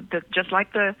 just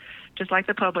like the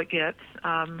public gets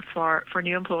for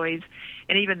new employees.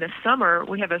 And even this summer,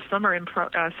 we have a summer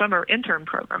intern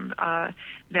program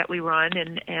that we run,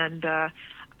 and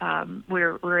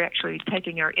we're actually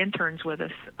taking our interns with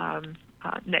us on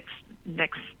the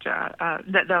next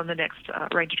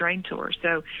Rain to Drain tour.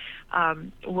 So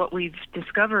what we've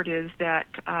discovered is that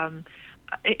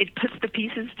it puts the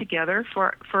pieces together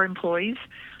for employees.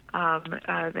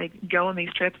 They go on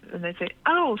these trips and they say,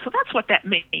 "Oh, so that's what that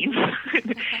means."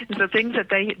 So things that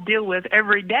they deal with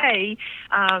every day,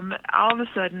 all of a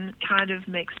sudden, kind of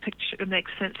makes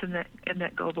sense in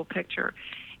that global picture.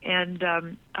 And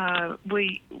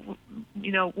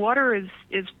water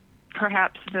is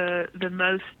perhaps the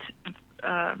most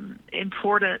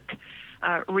important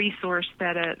resource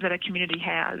that a community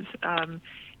has.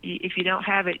 If you don't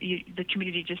have it, the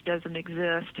community just doesn't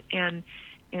exist. And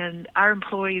our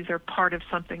employees are part of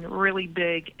something really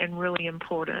big and really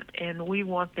important, and we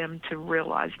want them to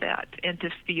realize that and to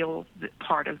feel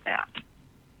part of that.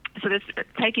 So this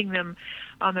taking them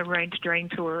on the Rain to Drain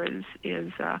tour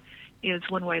is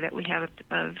one way that we have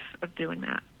of doing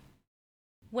that.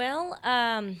 Well,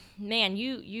 man,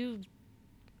 you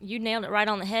nailed it right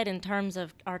on the head in terms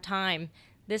of our time.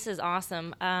 This is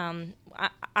awesome.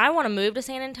 I want to move to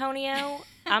San Antonio.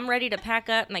 I'm ready to pack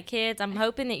up my kids. I'm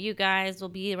hoping that you guys will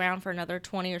be around for another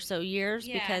 20 or so years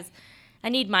because I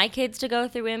need my kids to go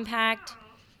through Impact.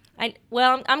 I'm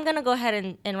going to go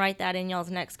ahead and write that in y'all's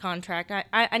next contract.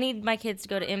 I need my kids to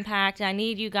go to Impact, and I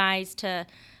need you guys to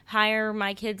hire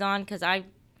my kids on because I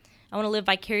want to live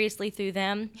vicariously through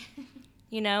them,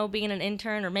 being an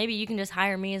intern, or maybe you can just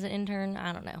hire me as an intern.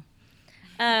 I don't know.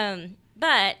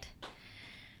 But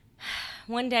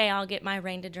one day I'll get my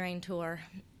Rain to Drain tour.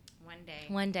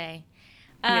 One day.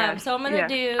 So I'm going to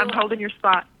do... I'm holding your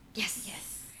spot. Yes.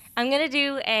 I'm going to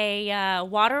do a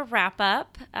water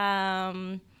wrap-up,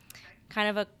 kind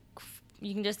of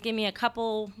you can just give me a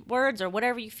couple words or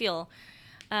whatever you feel.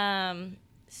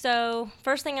 So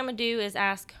first thing I'm going to do is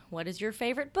ask, what is your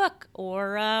favorite book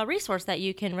or resource that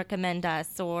you can recommend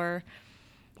us, or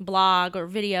blog or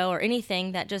video or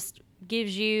anything that just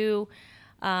gives you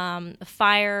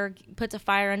puts a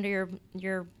fire under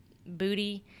your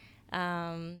booty.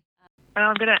 I'm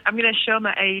gonna show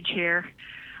my age here.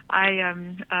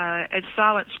 It's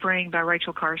Silent Spring by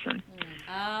Rachel Carson.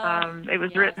 It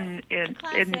was written in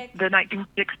the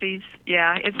 1960s.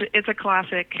 Yeah, it's a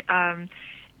classic. I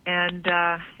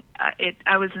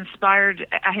was inspired.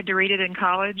 I had to read it in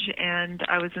college, and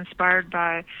I was inspired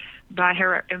by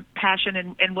her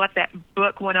passion and what that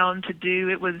book went on to do.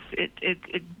 It was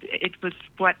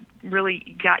what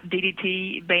really got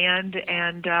DDT banned,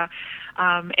 and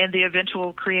the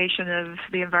eventual creation of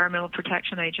the Environmental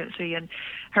Protection Agency. And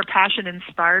her passion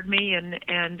inspired me, and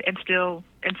still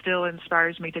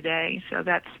inspires me today. So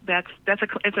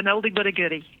it's an oldie but a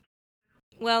goodie.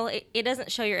 Well, it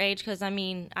doesn't show your age because, I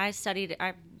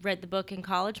read the book in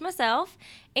college myself.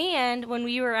 And when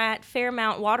we were at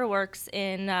Fairmount Waterworks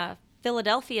in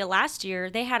Philadelphia last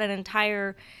year, they had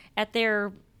at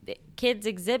their kids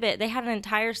exhibit, they had an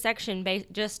entire section based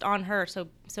just on her. So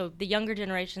the younger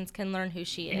generations can learn who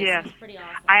she is. Yes. It's pretty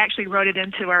awesome. I actually wrote it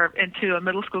into a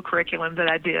middle school curriculum that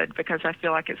I did because I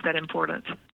feel like it's that important.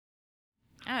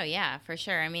 Oh, yeah, for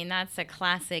sure. I mean, that's a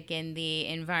classic in the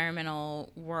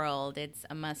environmental world. It's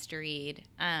a must-read.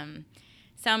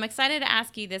 So I'm excited to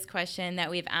ask you this question that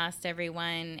we've asked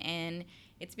everyone, and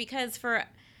it's because for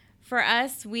For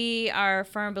us, we are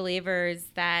firm believers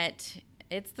that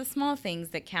it's the small things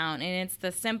that count, and it's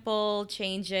the simple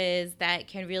changes that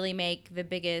can really make the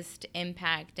biggest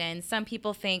impact. And some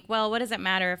people think, well, what does it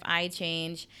matter if I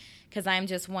change because I'm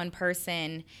just one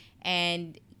person?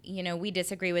 And, we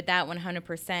disagree with that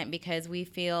 100% because we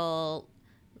feel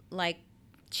like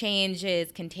change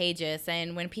is contagious.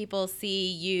 And when people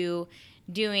see you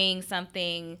doing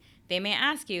something, they may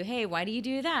ask you, hey, why do you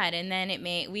do that? And then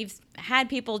we've had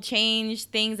people change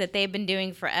things that they've been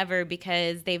doing forever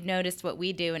because they've noticed what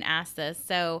we do and asked us.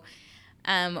 So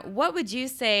what would you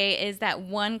say is that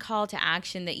one call to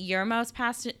action that you're most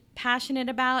passionate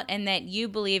about and that you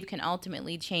believe can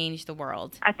ultimately change the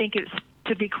world? I think it's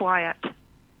to be quiet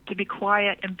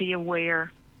and be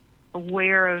aware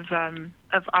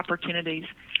of opportunities.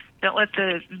 Don't let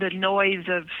the noise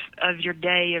of your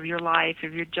day, of your life,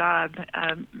 of your job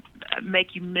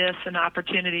make you miss an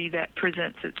opportunity that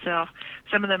presents itself.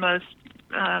 Some of the most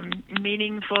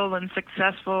meaningful and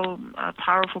successful,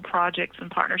 powerful projects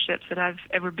and partnerships that I've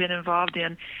ever been involved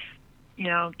in,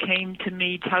 came to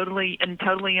me totally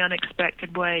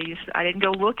unexpected ways. I didn't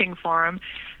go looking for them.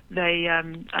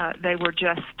 They were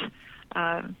just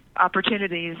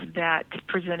opportunities that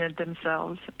presented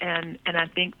themselves, and I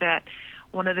think that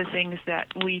one of the things that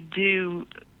we do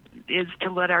is to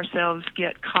let ourselves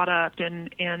get caught up in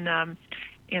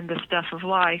the stuff of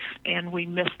life, and we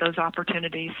miss those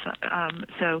opportunities.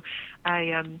 So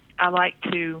I like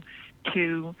to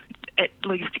at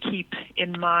least keep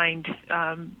in mind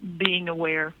being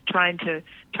aware, trying to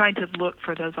look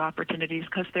for those opportunities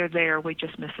because they're there. We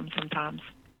just miss them sometimes.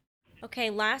 Okay,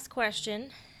 last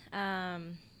question.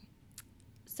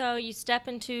 So you step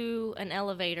into an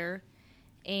elevator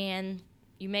and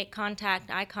you make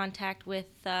eye contact with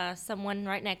someone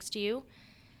right next to you.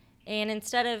 And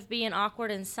instead of being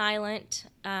awkward and silent,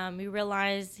 you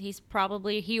realize he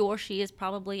or she is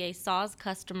probably a Saws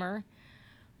customer.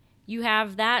 You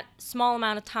have that small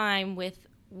amount of time with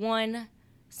one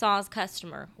Saws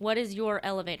customer. What is your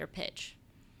elevator pitch?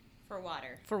 For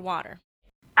water.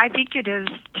 I think it is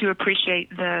to appreciate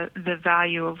the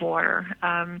value of water.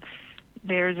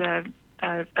 There's a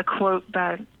quote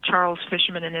by Charles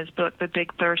Fisherman in his book, The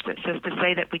Big Thirst, that says to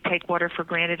say that we take water for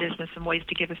granted is in some ways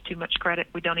to give us too much credit.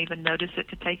 We don't even notice it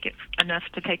to take it enough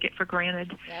to take it for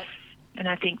granted. Yep. And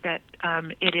I think that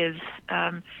it is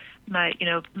my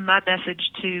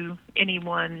message to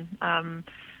anyone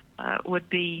would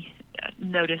be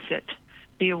notice it,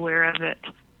 be aware of it,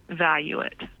 value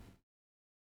it.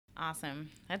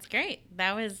 Awesome. That's great.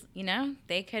 That was,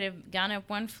 they could have gone up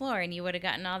one floor and you would have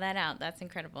gotten all that out. That's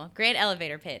incredible. Great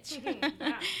elevator pitch.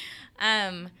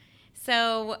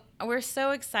 So we're so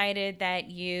excited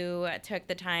that you took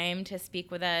the time to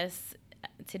speak with us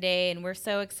today, and we're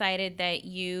so excited that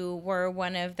you were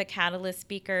one of the Catalyst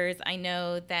speakers. I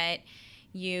know that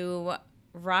you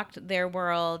rocked their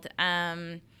world,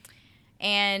 and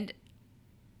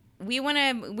we want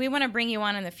to bring you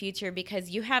on in the future because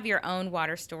you have your own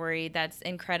water story that's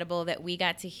incredible that we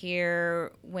got to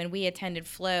hear when we attended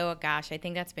Flow. Gosh, I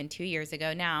think that's been 2 years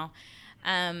ago now.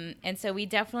 And so we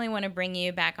definitely want to bring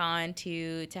you back on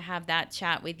to have that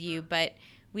chat with you. But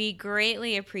we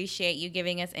greatly appreciate you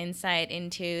giving us insight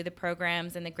into the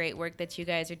programs and the great work that you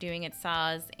guys are doing at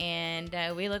Saws. And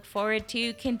we look forward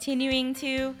to continuing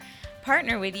to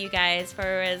partner with you guys for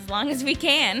as long as we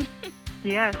can.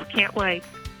 Yes, can't wait.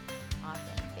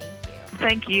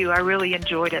 Thank you. I really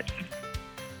enjoyed it.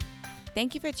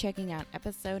 Thank you for checking out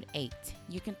episode 8.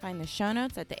 You can find the show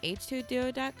notes at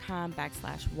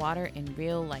theh2duo.com/water in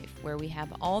real life, where we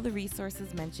have all the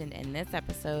resources mentioned in this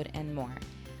episode and more.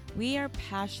 We are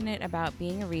passionate about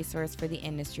being a resource for the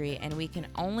industry, and we can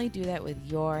only do that with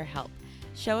your help.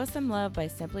 Show us some love by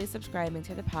simply subscribing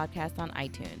to the podcast on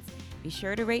iTunes. Be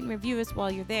sure to rate and review us while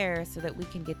you're there so that we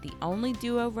can get the only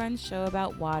duo-run show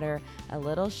about water a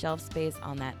little shelf space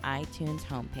on that iTunes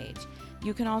homepage.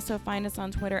 You can also find us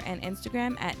on Twitter and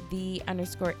Instagram at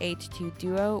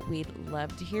 @the_H2duo. We'd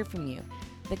love to hear from you.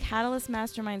 The Catalyst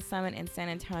Mastermind Summit in San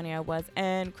Antonio was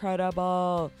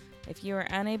incredible. If you were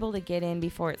unable to get in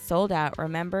before it sold out,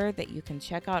 remember that you can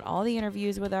check out all the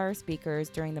interviews with our speakers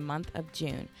during the month of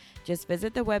June. Just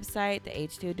visit the website, the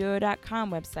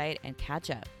h2duo.com website, and catch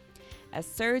up. As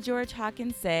Sir George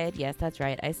Hawkins said, yes, that's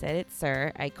right, I said it,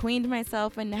 sir, I queened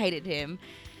myself and knighted him.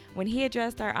 When he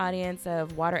addressed our audience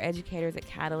of water educators at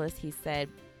Catalyst, he said,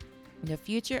 "The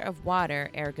future of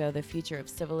water, ergo the future of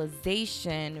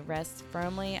civilization, rests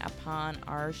firmly upon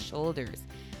our shoulders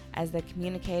as the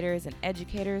communicators and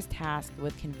educators tasked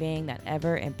with conveying that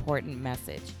ever-important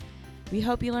message. We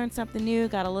hope you learned something new,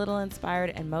 got a little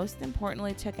inspired, and most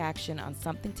importantly, took action on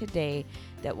something today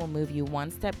that will move you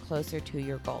one step closer to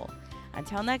your goal.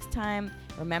 Until next time,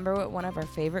 remember what one of our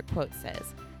favorite quotes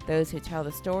says: "Those who tell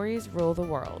the stories rule the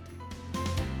world."